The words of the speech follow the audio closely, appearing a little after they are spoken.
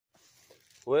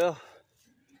Well,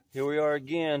 here we are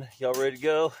again. Y'all ready to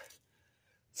go?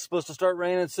 It's supposed to start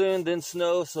raining soon, then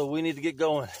snow, so we need to get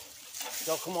going.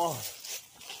 Y'all come on.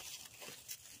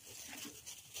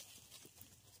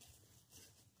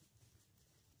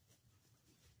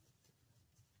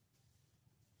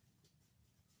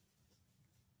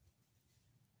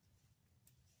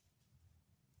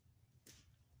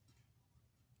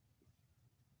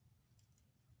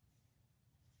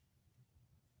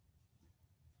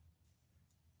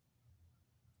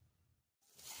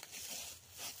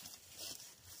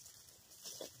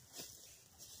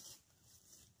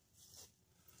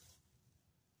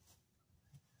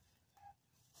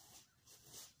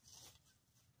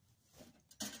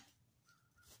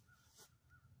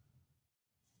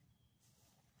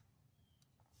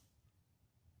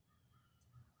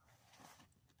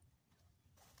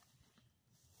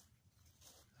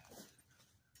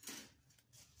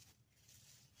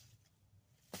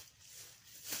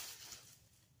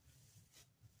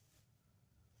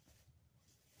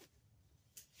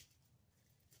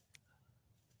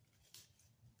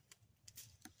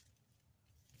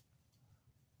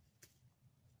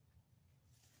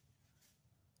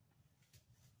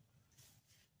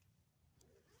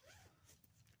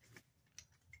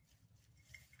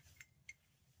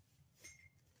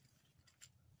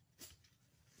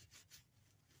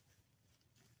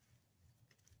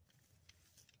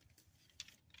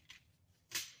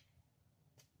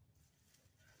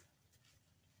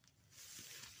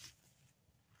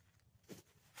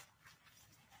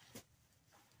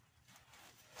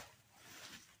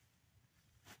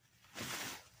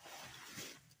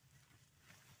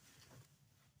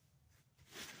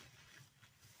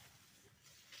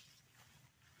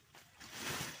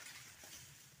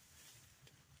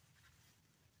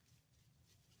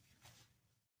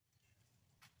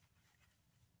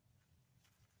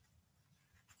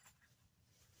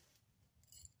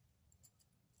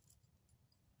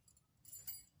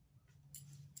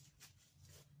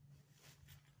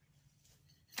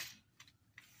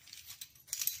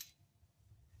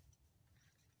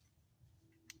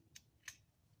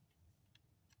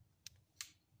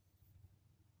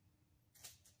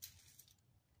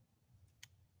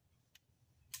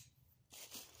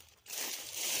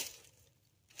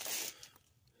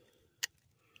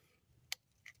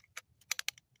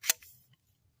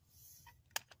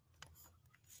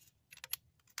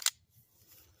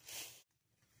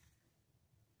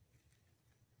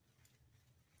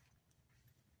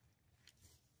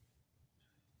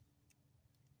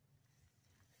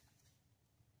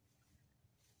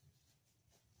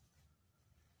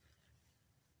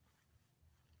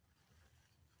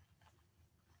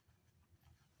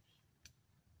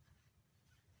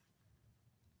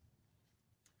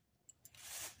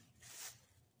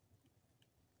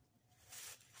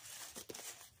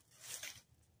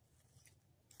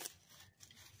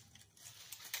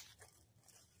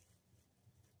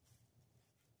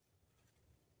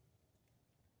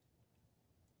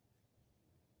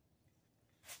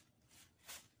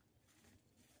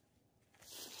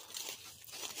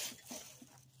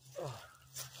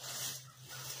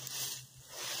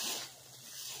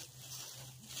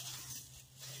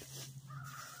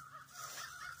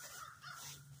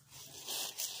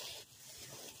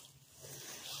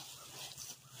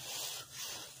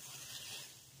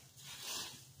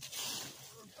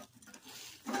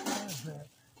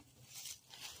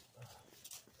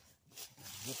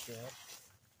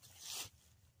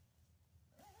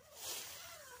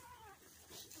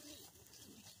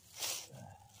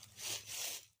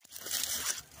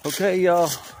 Okay, y'all.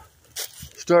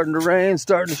 Starting to rain,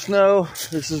 starting to snow.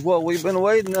 This is what we've been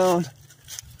waiting on.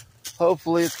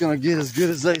 Hopefully it's going to get as good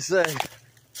as they say.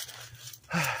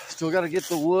 Still got to get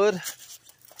the wood.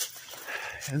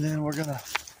 And then we're going to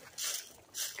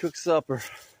cook supper.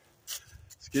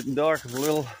 It's getting dark a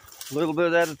little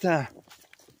bit at a time.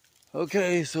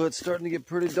 Okay, so it's starting to get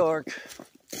pretty dark.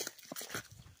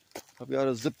 I've got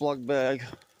a Ziploc bag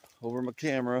over my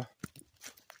camera.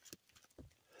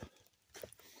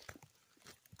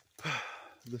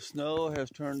 The snow has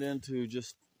turned into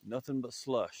just nothing but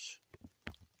slush.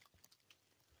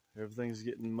 Everything's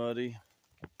getting muddy,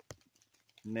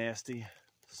 nasty.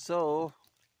 So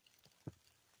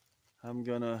I'm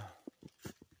gonna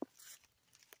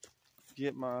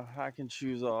get my hiking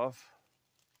shoes off,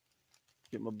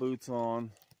 get my boots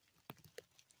on.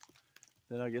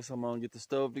 Then I guess I'm gonna get the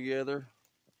stove together,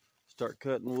 start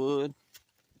cutting wood.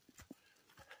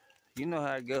 You know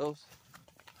how it goes.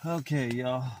 Okay,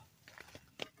 y'all.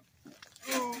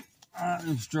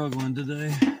 I'm struggling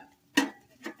today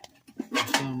for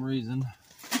some reason.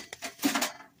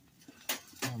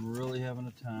 I'm really having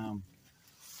a time.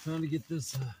 Trying to get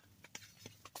this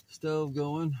stove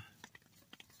going,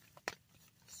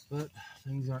 but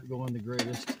things aren't going the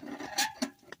greatest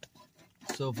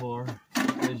so far,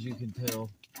 as you can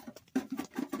tell.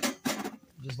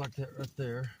 Just like that right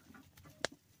there.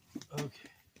 Okay.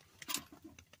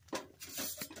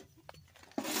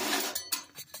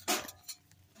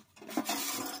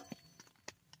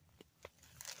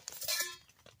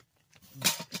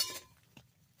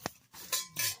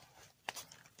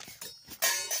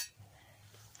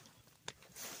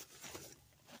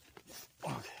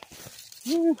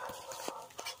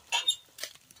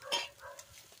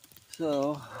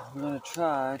 So we're going to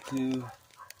try to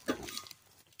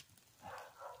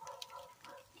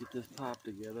get this pipe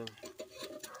together.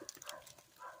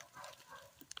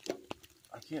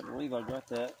 I can't believe I got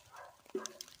that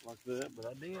like that, but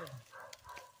I did.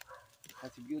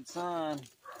 That's a good sign.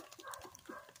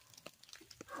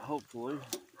 Hopefully.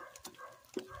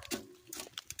 There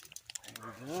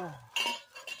we go.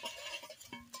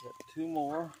 Got two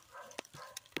more.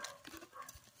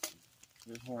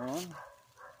 There's one.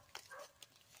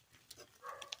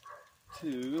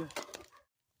 Two.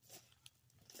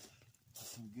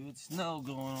 Some good snow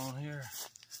going on here.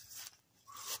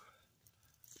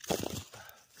 There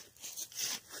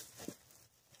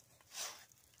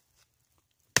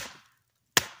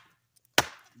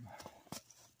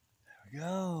we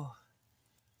go.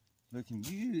 Looking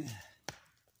good.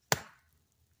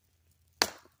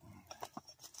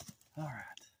 All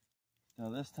right. Now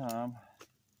this time,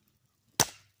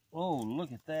 oh,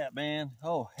 look at that, man.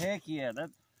 Oh, heck yeah.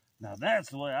 Now that's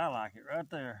the way I like it right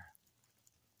there.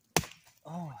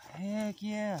 Oh, heck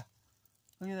yeah.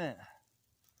 Look at that.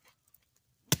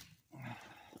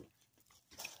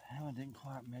 I didn't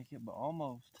quite make it, but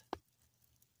almost.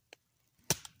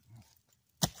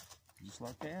 Just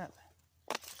like that.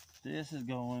 This is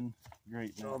going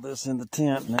great now. All this in the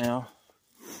tent now.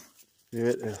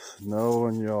 It is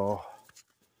snowing, y'all.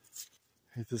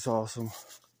 Ain't this awesome?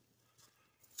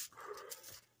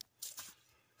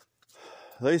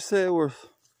 They say we're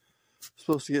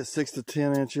supposed to get 6 to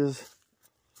 10 inches.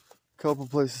 A couple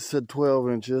places said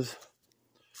 12 inches.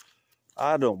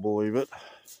 I don't believe it.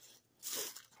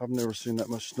 I've never seen that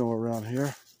much snow around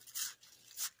here.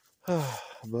 But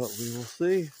we will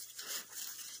see.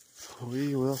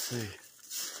 We will see.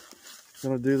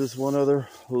 Gonna do this one other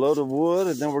load of wood,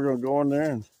 and then we're gonna go in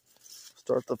there and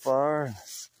start the fire and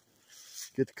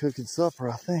get to cooking supper,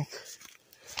 I think.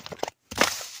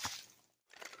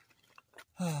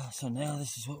 So now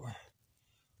this is what we're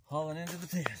hauling into the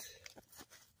tent.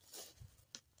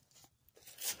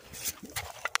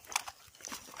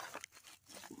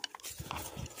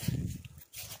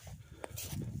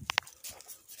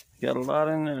 Got a lot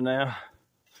in there now.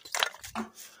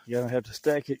 You gotta have to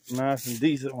stack it nice and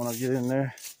decent when I get in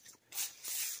there.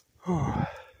 Whew.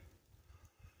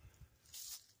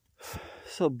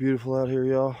 So beautiful out here,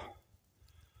 y'all.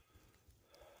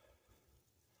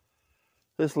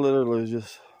 This literally is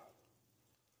just,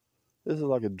 this is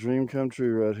like a dream come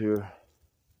true right here.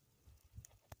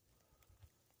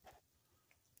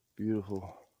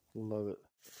 Beautiful. Love it.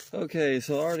 Okay,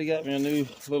 so I already got me a new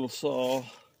little saw.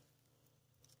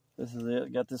 This is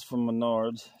it. Got this from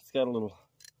Menards. It's got a little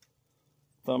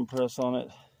thumb press on it.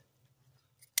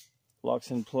 Locks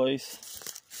in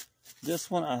place. This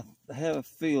one I have a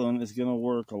feeling is going to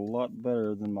work a lot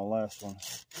better than my last one.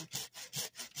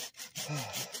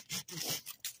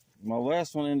 My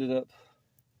last one ended up,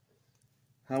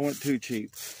 I went too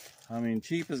cheap. I mean,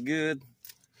 cheap is good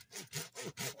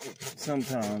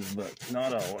sometimes, but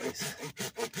not always.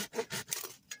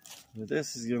 But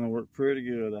this is going to work pretty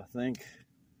good, I think.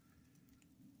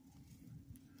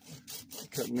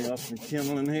 Cutting me off some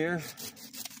kindling here.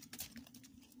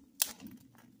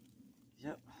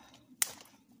 Yep.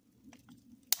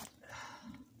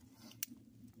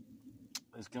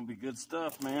 It's going to be good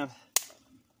stuff, man.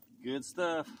 Good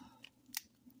stuff.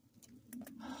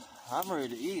 I'm ready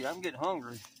to eat. I'm getting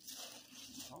hungry.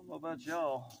 I don't know about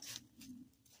y'all.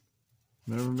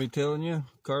 Remember me telling you?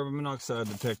 Carbon monoxide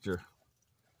detector.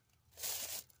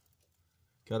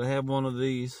 Gotta have one of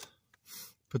these.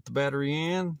 Put the battery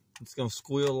in. It's gonna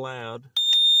squeal loud.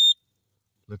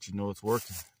 Let you know it's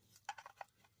working.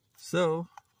 So,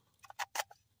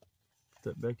 put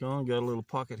that back on. Got a little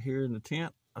pocket here in the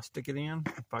tent. I stick it in.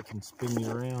 If I can spin you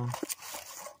around.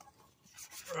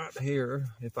 Right here,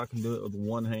 if I can do it with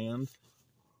one hand.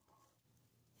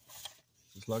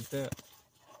 Just like that.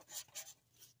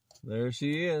 There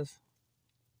she is.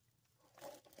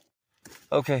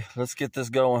 Okay, let's get this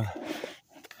going.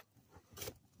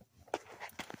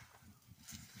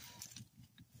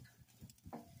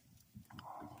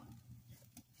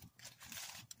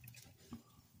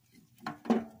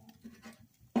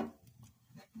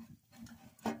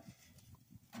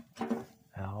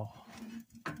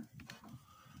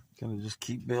 Gonna just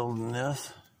keep building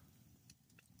this.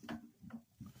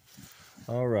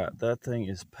 All right, that thing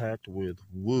is packed with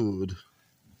wood.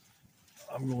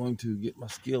 I'm going to get my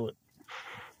skillet.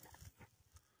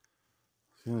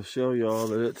 I'm going to show y'all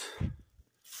that it's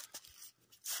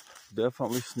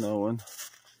definitely snowing.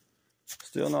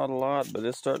 Still not a lot, but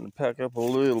it's starting to pack up a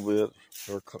little bit,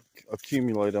 or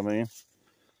accumulate, I mean,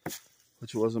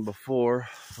 which it wasn't before.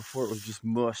 Before it was just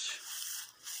mush.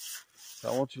 I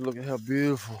want you to look at how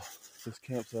beautiful this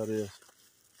campsite is.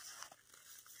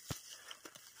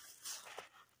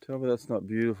 Tell me that's not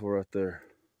beautiful right there.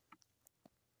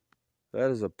 That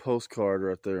is a postcard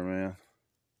right there, man.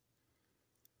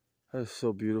 That is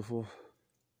so beautiful.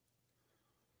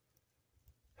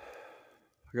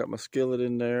 I got my skillet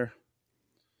in there.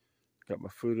 Got my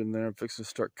food in there. I'm fixing to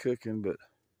start cooking, but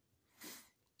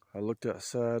I looked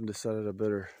outside and decided I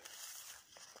better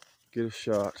get a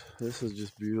shot. This is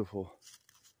just beautiful.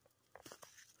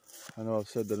 I know I've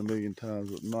said that a million times,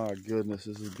 but my goodness,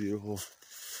 this is beautiful.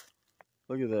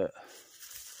 Look at that.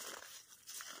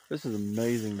 This is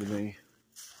amazing to me.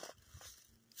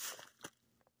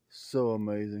 So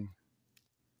amazing.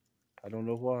 I don't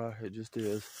know why, it just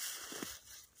is.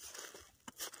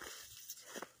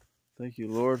 Thank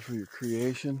you, Lord, for your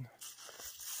creation.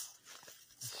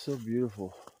 It's so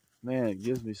beautiful. Man, it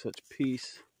gives me such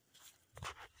peace,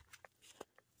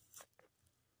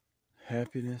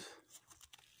 happiness.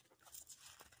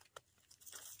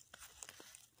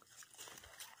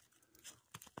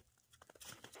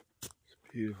 It's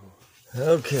beautiful.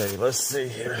 Okay, let's see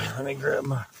here. Let me grab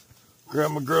my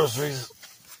groceries.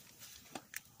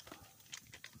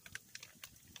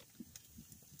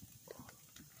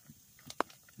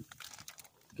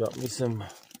 Got me some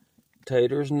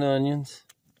taters and onions.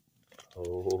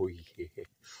 Oh yeah.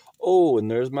 Oh, and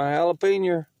there's my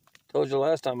jalapeno. Told you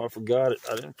last time I forgot it.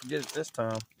 I didn't forget it this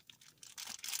time.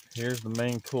 Here's the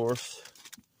main course.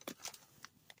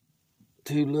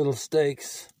 2 little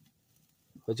steaks,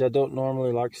 which I don't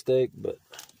normally like steak, but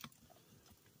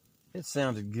it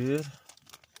sounded good.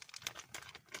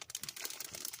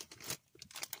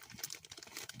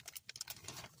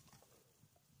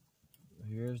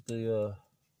 Here's the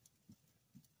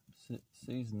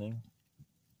seasoning.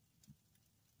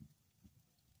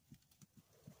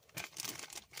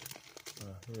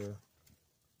 Right here.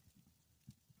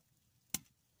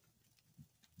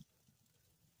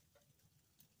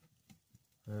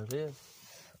 There it is.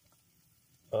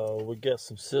 We got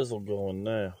some sizzle going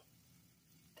now.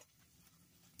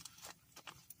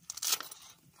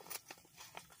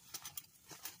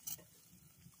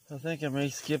 I think I may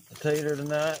skip the tater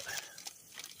tonight.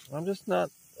 I'm just not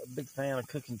a big fan of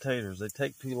cooking taters. They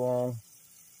take too long.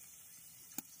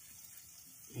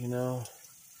 You know,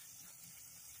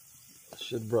 I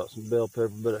should have brought some bell pepper,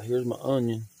 but here's my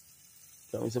onion.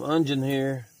 Got me some onion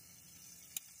here.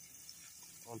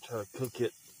 I'll try to cook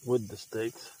it with the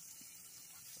steaks.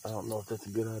 I don't know if that's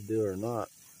a good idea or not,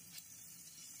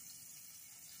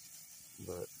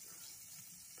 but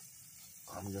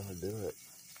I'm gonna do it.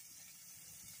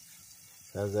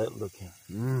 How's that looking?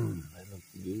 That looks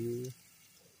good.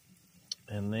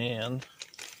 And then,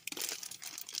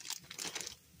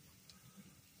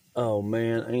 oh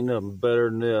man, ain't nothing better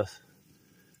than this.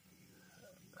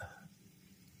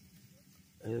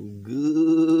 And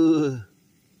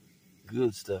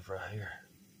good stuff right here.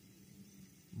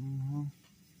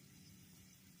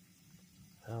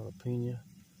 Jalapeno.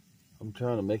 I'm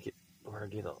trying to make it where I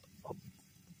get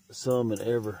some in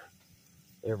every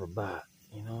bite.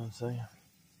 You know what I'm saying?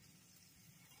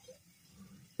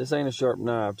 This ain't a sharp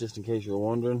knife, just in case you're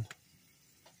wondering.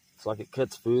 It's like it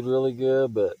cuts food really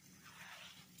good, but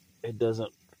it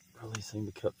doesn't really seem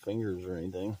to cut fingers or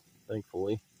anything,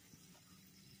 thankfully.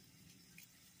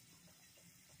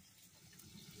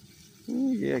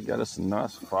 Ooh, yeah, got us a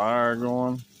nice fire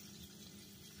going.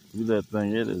 Look at that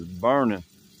thing, it is burning.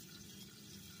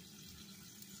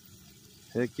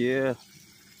 Heck yeah.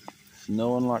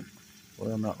 Snowing like,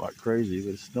 well, not like crazy,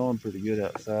 but it's snowing pretty good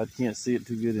outside. Can't see it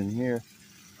too good in here.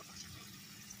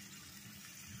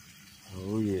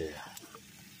 Oh yeah.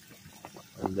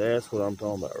 And that's what I'm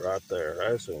talking about right there.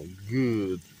 That's some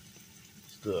good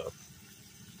stuff.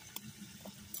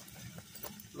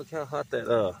 Look how hot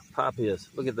that pipe is.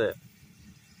 Look at that.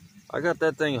 I got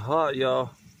that thing hot,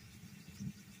 y'all.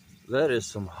 That is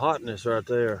some hotness right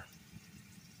there.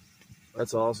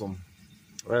 That's awesome.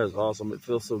 That is awesome. It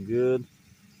feels so good.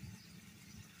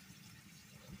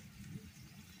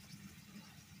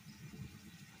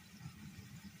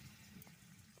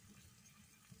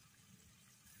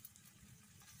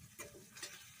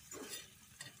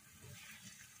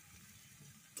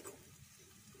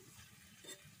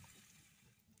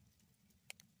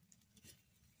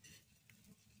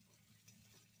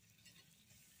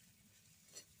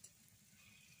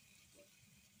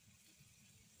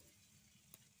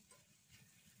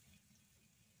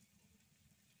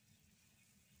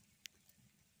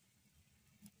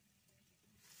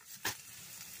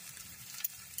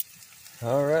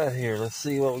 All right, here, let's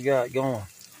see what we got going.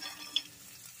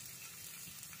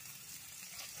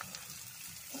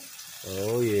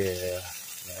 Oh yeah,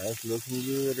 that's looking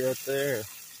good right there.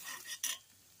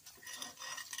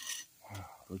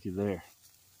 Looky there.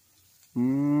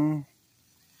 I'm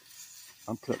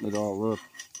cutting it all up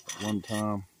at one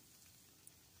time.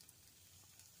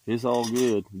 It's all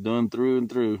good, done through and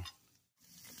through.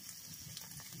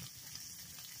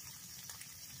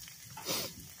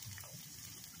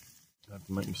 Have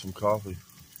to make me some coffee.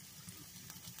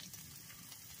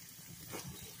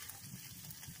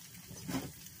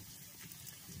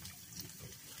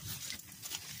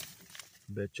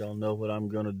 Bet y'all know what I'm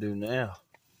gonna do now.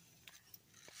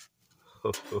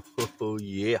 Oh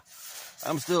yeah.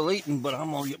 I'm still eating, but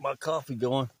I'm gonna get my coffee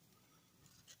going.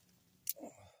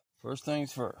 First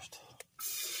things first.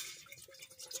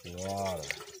 Water.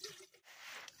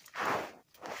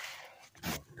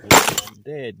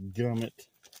 Dadgummit.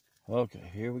 Okay,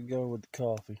 here we go with the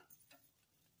coffee.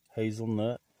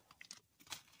 Hazelnut.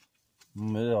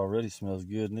 It already smells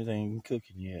good and it ain't even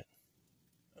cooking yet.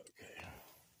 Okay.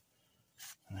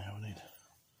 Now we need to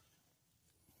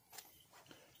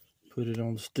put it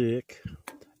on the stick.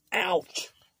 Ouch!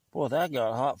 Boy, that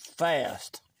got hot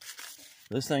fast.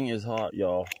 This thing is hot,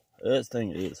 y'all. This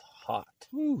thing is hot.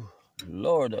 Whew.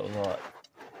 Lord, that was hot.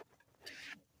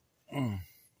 I'm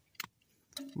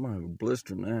gonna have a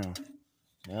blister now.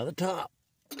 Now the top.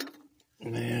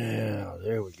 Yeah,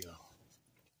 there we go.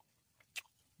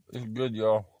 It's good,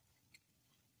 y'all.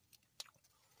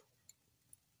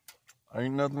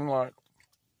 Ain't nothing like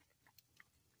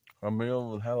a meal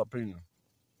with jalapeno.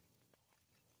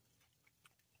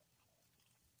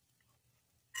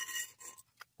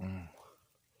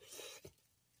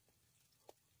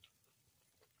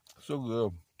 So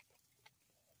good.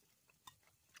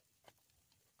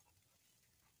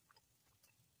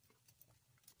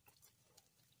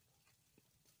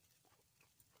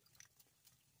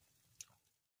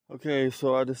 Okay,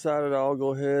 so I decided I'll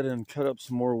go ahead and cut up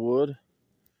some more wood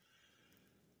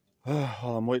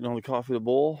while I'm waiting on the coffee to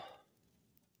boil.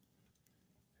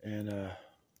 And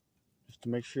just to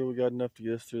make sure we got enough to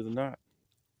get us through the night.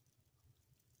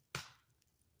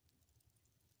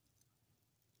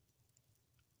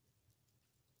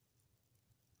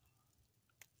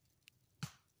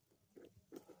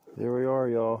 There we are,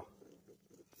 y'all.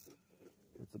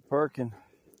 It's a perkin.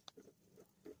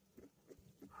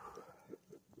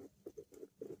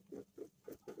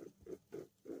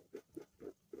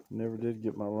 Never did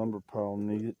get my lumber pile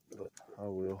needed, but I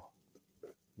will.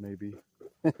 Maybe.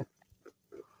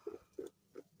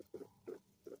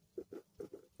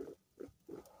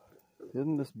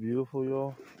 Isn't this beautiful,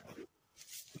 y'all?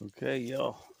 Okay,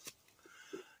 y'all.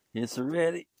 It's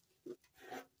ready.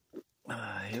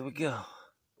 Here we go.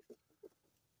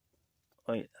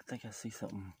 Wait, I think I see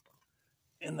something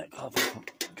in that coffee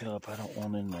cup I don't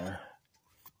want in there.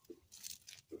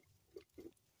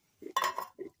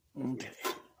 Okay.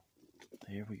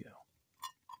 Here we go.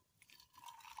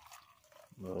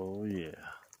 Oh, yeah.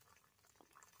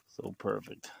 So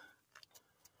perfect.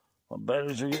 My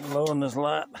batteries are getting low in this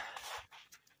light.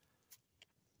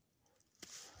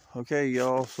 Okay,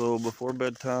 y'all, so before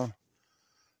bedtime,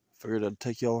 figured I'd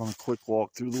take y'all on a quick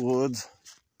walk through the woods.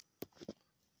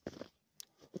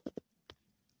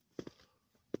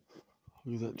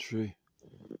 Look at that tree.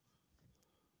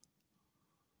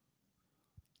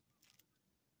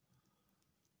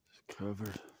 It's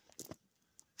covered.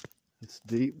 It's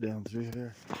deep down through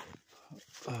here.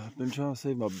 I've been trying to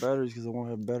save my batteries because I want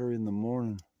to have battery in the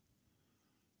morning.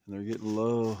 And they're getting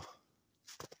low.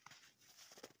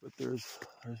 But there's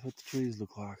what the trees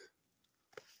look like.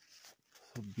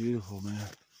 So beautiful, man.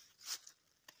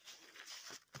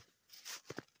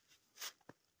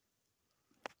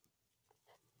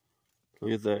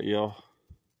 Look at that, y'all.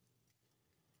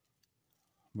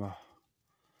 My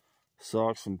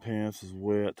socks and pants is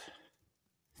wet.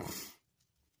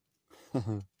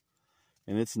 And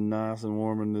it's nice and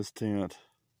warm in this tent.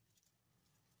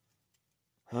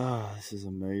 Ah, this is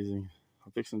amazing.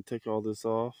 I'm fixing to take all this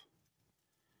off.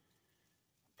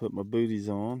 Put my booties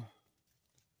on.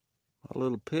 My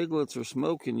little piglets are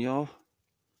smoking, y'all.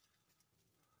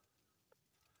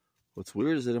 What's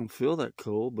weird is they don't feel that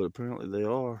cold, but apparently they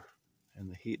are. And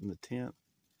the heat in the tent.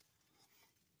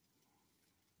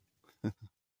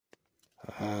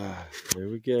 There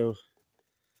we go.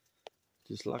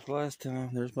 Just like last time,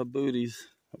 there's my booties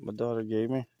that my daughter gave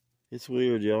me. It's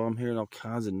weird, y'all. I'm hearing all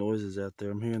kinds of noises out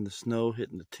there. I'm hearing the snow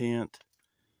hitting the tent.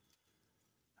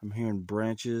 I'm hearing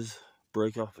branches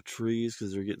break off of trees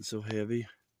because they're getting so heavy.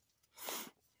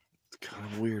 It's kind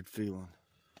of a weird feeling.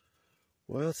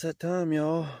 Well, it's that time,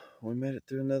 y'all. We made it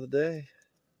through another day.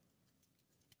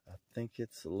 think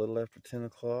it's a little after 10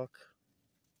 o'clock.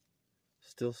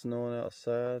 Still snowing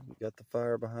outside. Got the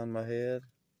fire behind my head.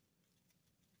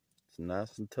 It's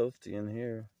nice and toasty in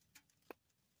here.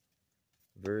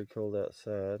 Very cold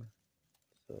outside.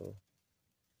 So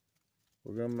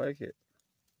we're gonna make it.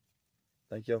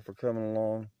 Thank y'all for coming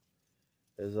along.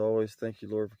 As always, thank you,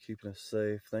 Lord, for keeping us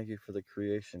safe. Thank you for the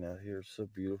creation out here. It's so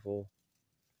beautiful.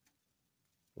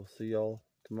 We'll see y'all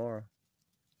tomorrow.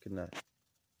 Good night.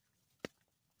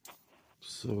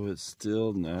 So it's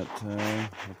still nighttime.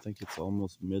 I think it's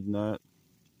almost midnight.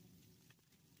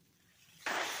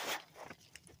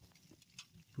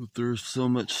 But there's so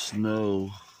much snow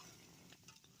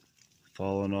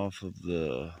falling off of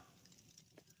the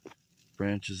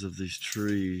branches of these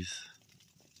trees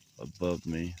above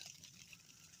me.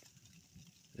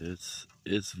 It's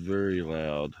very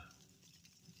loud.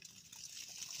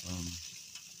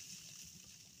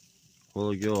 A while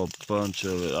ago, a bunch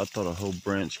of it. I thought a whole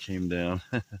branch came down.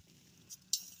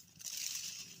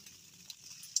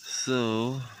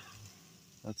 So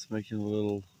that's making it a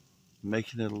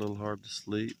little hard to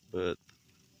sleep, but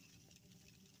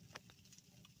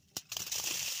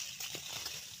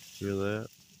hear that?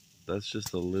 That's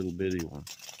just a little bitty one.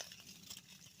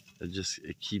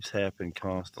 It keeps happening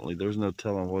constantly. There's no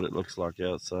telling what it looks like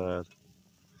outside.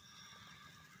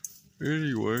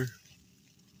 Anyway,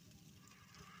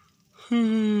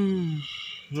 I'm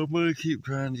gonna keep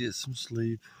trying to get some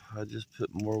sleep. I just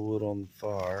put more wood on the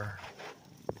fire.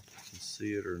 You can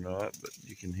see it or not, but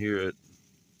you can hear it.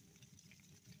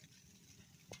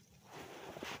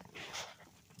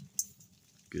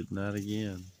 Good night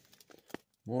again.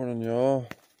 Morning, y'all.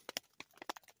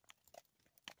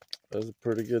 That was a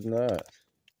pretty good night.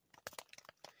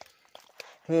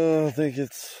 I think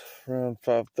it's around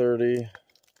 5:30.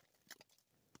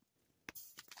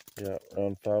 Yeah,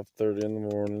 around 5:30 in the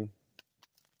morning.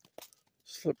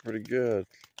 Slept pretty good.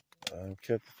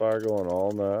 Kept the fire going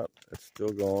all night. It's still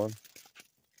going.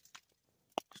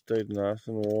 Stayed nice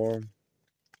and warm.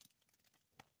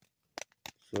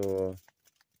 So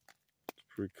it's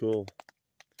pretty cool.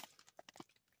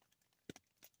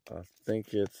 I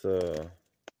think I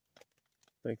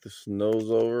think the snow's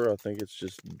over. I think it's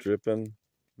just dripping,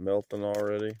 melting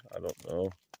already. I don't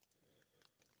know.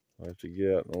 I'll have to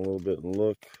get out in a little bit and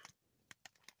look.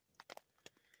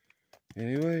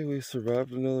 Anyway, we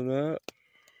survived another night.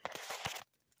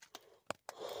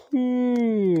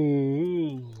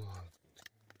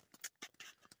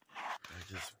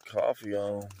 Get some coffee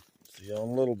on. See you in a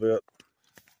little bit.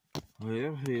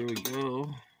 Well, here we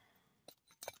go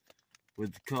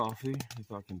with the coffee,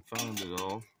 if I can find it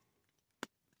all.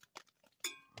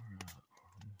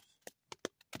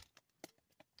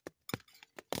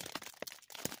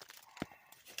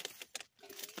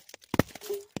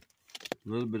 A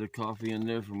little bit of coffee in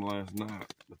there from last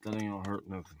night, but that ain't gonna hurt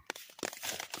nothing.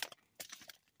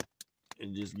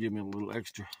 It just give me a little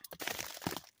extra.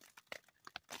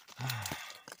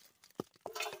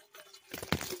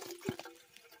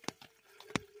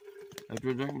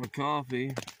 After I drink my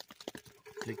coffee,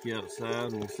 take you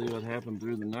outside and we'll see what happened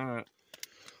through the night.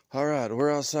 All right,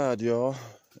 we're outside, y'all,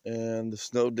 and the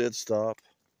snow did stop,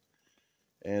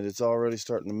 and it's already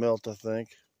starting to melt, I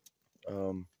think.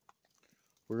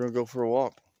 We're gonna go for a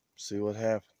walk, see what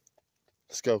happens.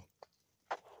 Let's go.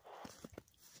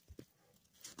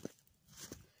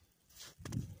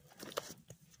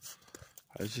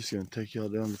 I was just gonna take y'all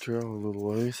down the trail a little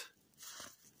ways.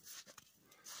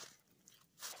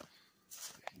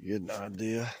 Get an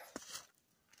idea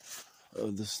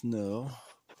of the snow.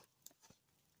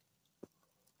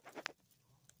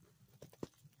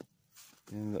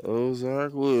 In the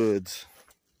Ozark Woods,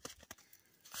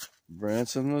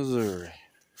 Branson, Missouri.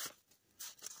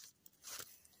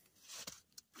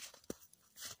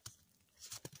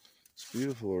 It's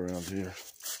beautiful around here.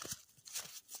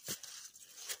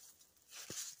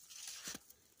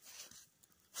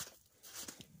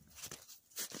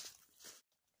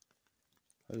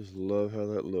 I just love how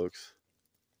that looks.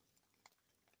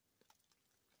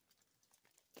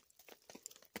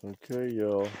 Okay,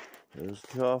 y'all, there's the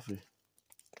coffee.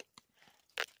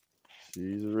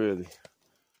 She's ready.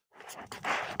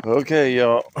 Okay,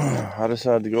 y'all, I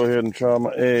decided to go ahead and try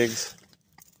my eggs.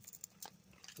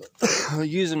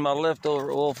 Using my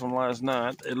leftover oil from last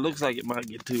night. It looks like it might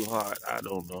get too hot. I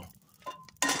don't know.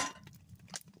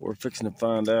 We're fixing to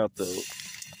find out, though.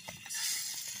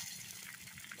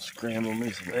 Scramble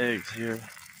me some eggs here.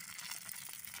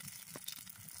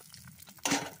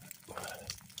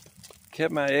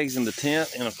 Kept my eggs in the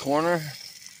tent in a corner.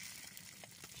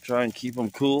 Try and keep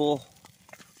them cool.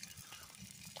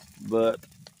 But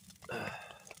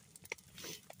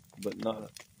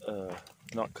not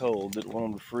not cold. Didn't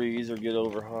want them to freeze or get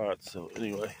over hot. So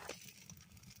anyway,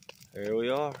 there we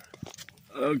are.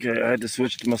 Okay, I had to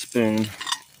switch to my spoon.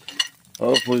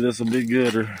 Hopefully this will be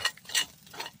gooder.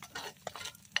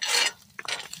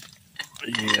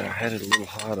 Yeah, I had it a little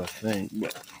hot, I think,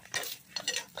 but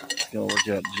it's gonna work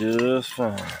out just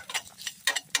fine. Like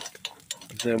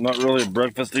I say, I'm not really a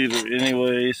breakfast eater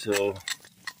anyway, so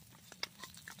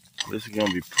this is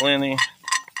gonna be plenty.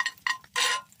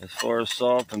 As far as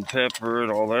salt and pepper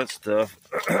and all that stuff,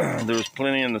 there was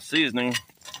plenty in the seasoning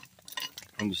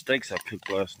from the steaks I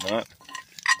cooked last night.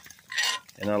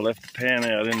 And I left the pan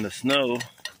out in the snow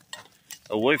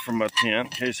away from my tent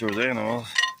in case there was animals.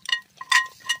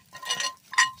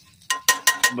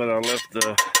 But I left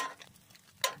the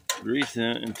grease in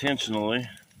it intentionally.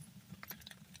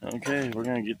 Okay, we're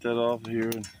gonna get that off here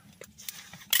and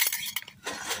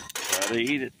try to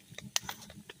eat it.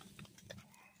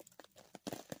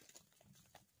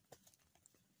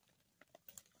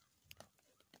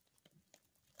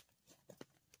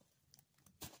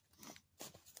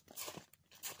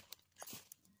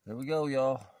 There we go,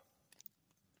 y'all.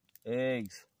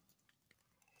 Eggs.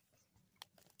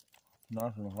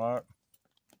 Nice and hot.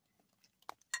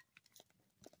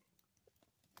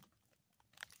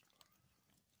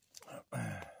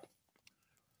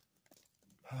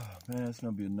 Man, it's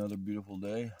gonna be another beautiful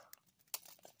day.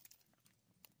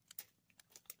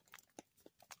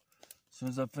 As soon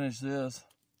as I finish this,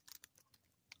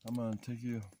 I'm gonna take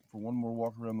you for one more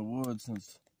walk around the woods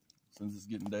since it's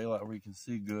getting daylight where you can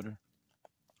see gooder.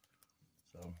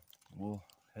 So we'll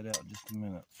head out in just a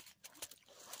minute.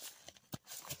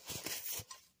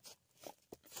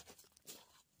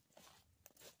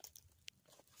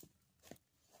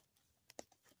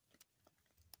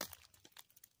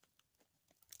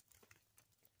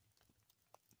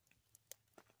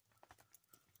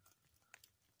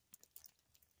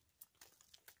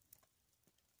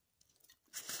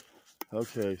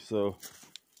 Okay, so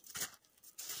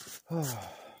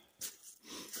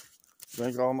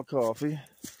drank all my coffee,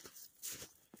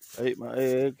 ate my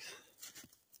eggs,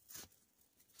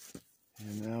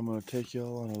 and now I'm going to take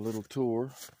y'all on a little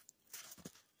tour.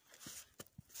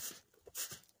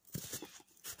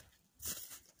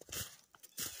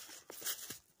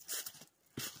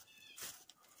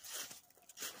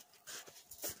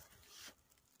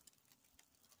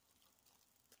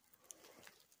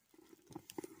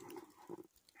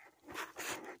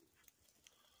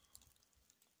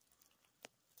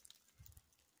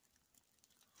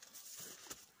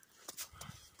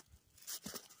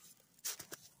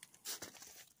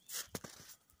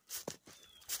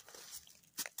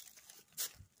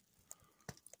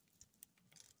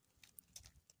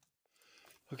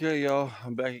 Okay, y'all,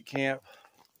 I'm back at camp.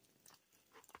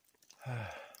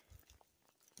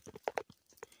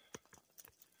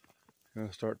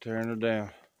 Gonna start tearing it down.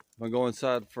 I'm gonna go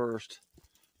inside first,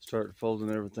 start folding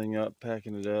everything up,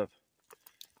 packing it up,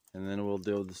 and then we'll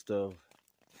deal with the stove.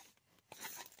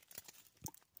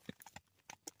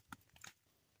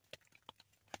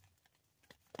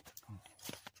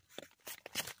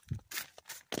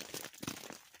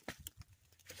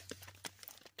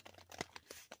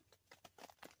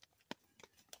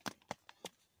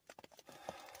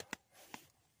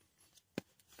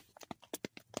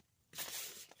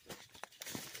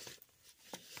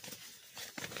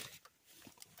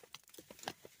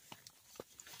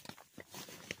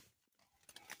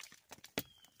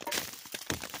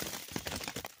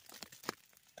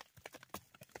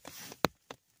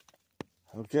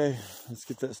 Okay, let's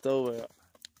get that stove out.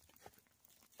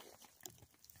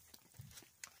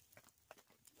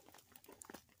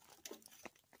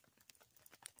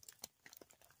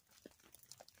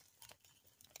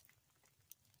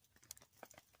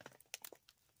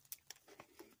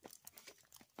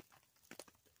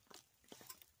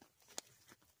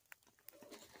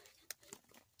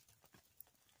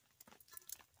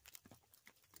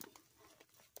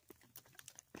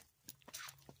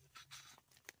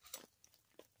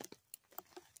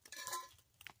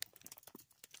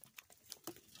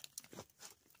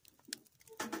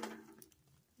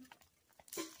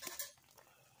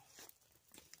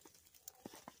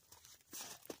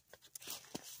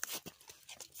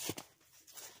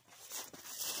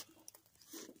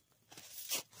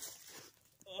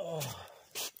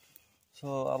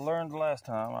 So I learned last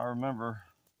time, I remember,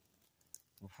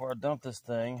 before I dump this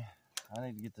thing, I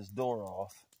need to get this door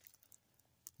off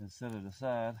and set it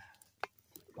aside.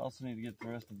 I also need to get the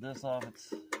rest of this off.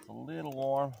 It's a little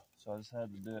warm, so I just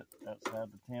had to do it outside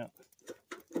the tent.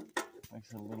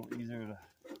 Makes it a little easier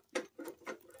to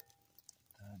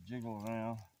jiggle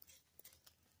around.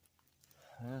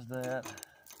 There's that.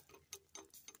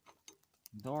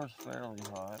 Door's fairly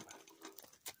hot.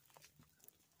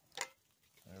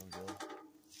 There we go.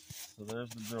 So there's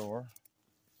the door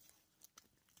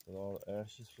with all the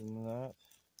ashes from that.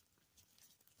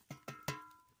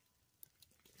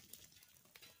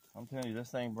 I'm telling you, this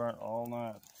thing burnt all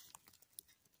night.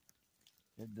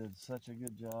 It did such a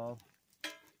good job.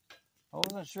 I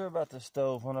wasn't sure about the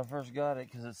stove when I first got it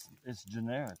because it's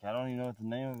generic. I don't even know what the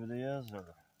name of it is, or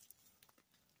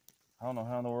I don't know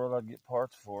how in the world I'd get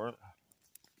parts for it.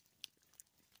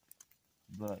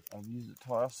 But I've used it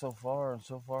twice so far, and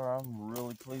so far I'm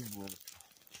really pleased with it.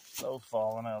 Snow's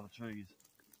falling out of the trees.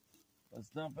 Let's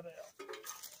dump it out.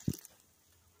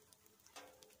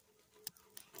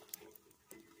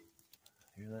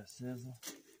 Hear that sizzle?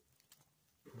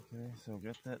 Okay, so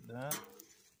got that done.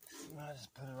 I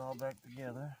just put it all back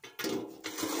together. There's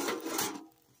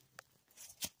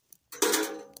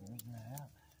that.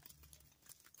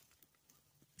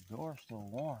 The door's still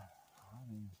warm. I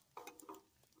mean,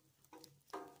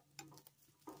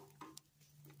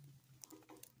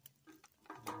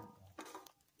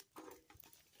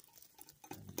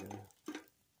 there we go.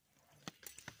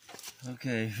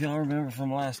 Okay, if y'all remember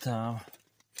from last time,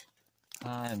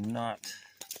 I am not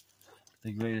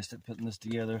the greatest at putting this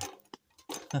together.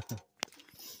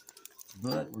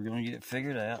 But we're going to get it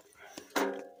figured out.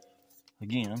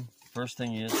 Again, first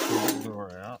thing is pull the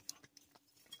door out.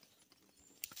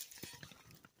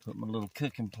 Put my little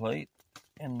cooking plate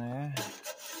in there.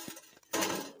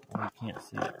 Oh, you can't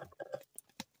see it.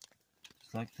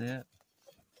 Just like that.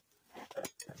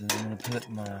 Then I'm going to put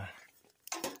my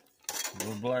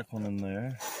little black one in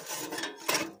there.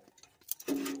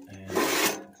 And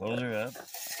close her up.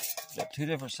 Got two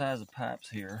different sizes of pipes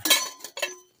here.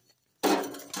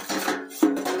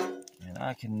 And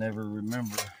I can never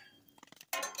remember.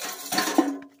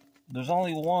 There's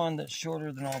only one that's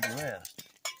shorter than all the rest.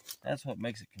 That's what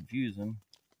makes it confusing.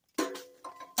 And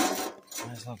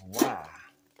it's like, why?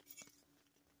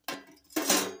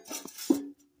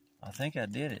 I think I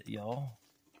did it, y'all.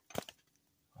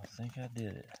 I think I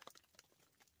did it.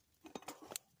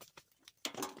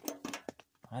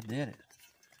 I did it.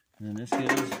 And then this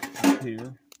goes up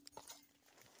here.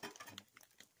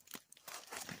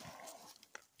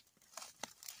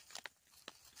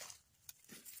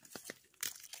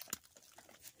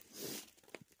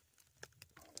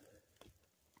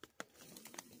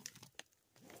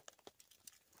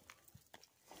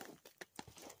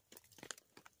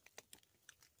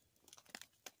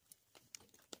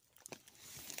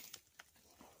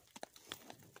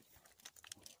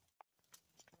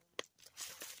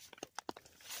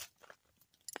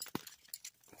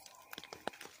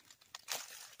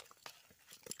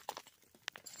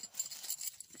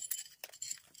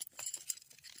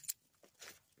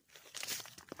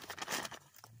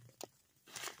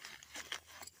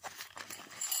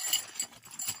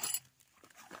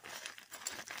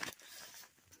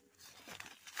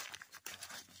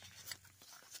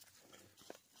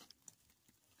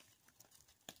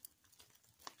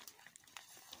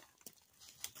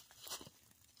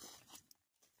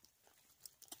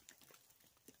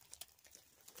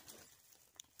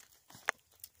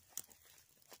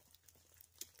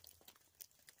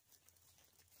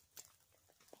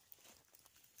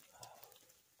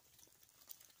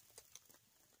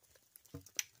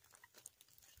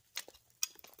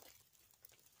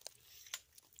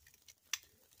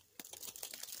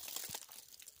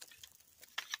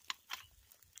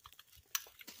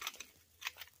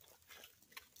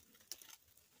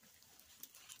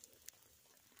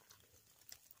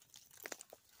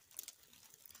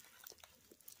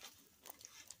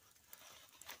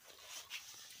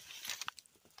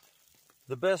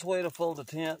 The best way to fold a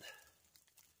tent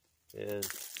is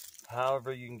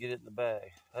however you can get it in the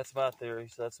bag. That's my theory,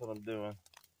 so that's what I'm doing.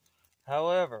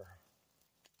 However,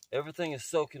 everything is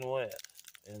soaking wet,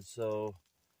 and so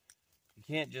you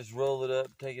can't just roll it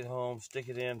up, take it home, stick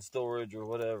it in storage or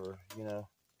whatever, you know,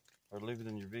 or leave it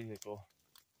in your vehicle.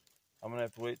 I'm gonna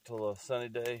have to wait till a sunny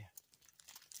day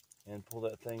and pull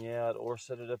that thing out, or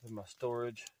set it up in my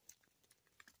storage,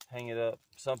 hang it up,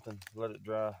 something, let it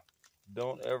dry.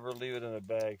 Don't ever leave it in a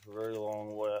bag for very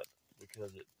long wet,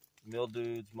 because it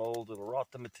mildews, mold, it'll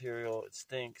rot the material, it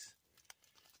stinks,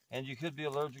 and you could be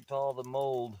allergic to all the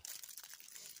mold.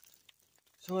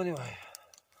 So anyway,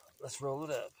 let's roll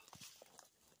it up.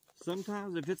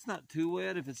 Sometimes if it's not too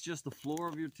wet, if it's just the floor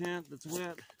of your tent that's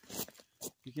wet,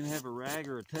 you can have a rag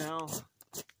or a towel,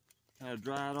 kind of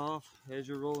dry it off as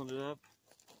you're rolling it up.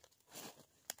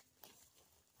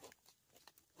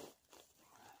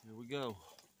 Here we go.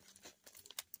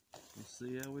 Let's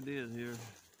see how we did here.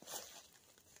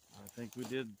 I think we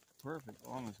did perfect,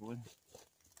 honestly.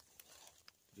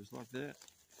 just like that.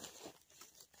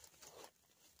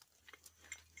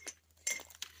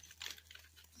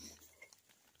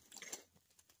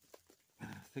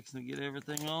 Fixing to get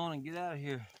everything on and get out of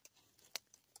here.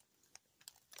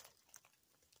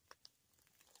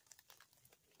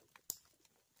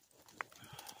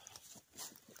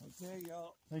 Okay,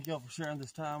 y'all. Thank y'all for sharing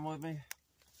this time with me.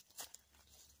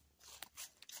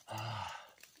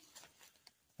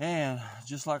 And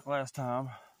just like last time,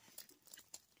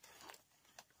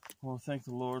 I want to thank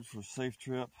the Lord for a safe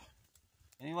trip.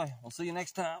 Anyway, we'll see you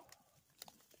next time.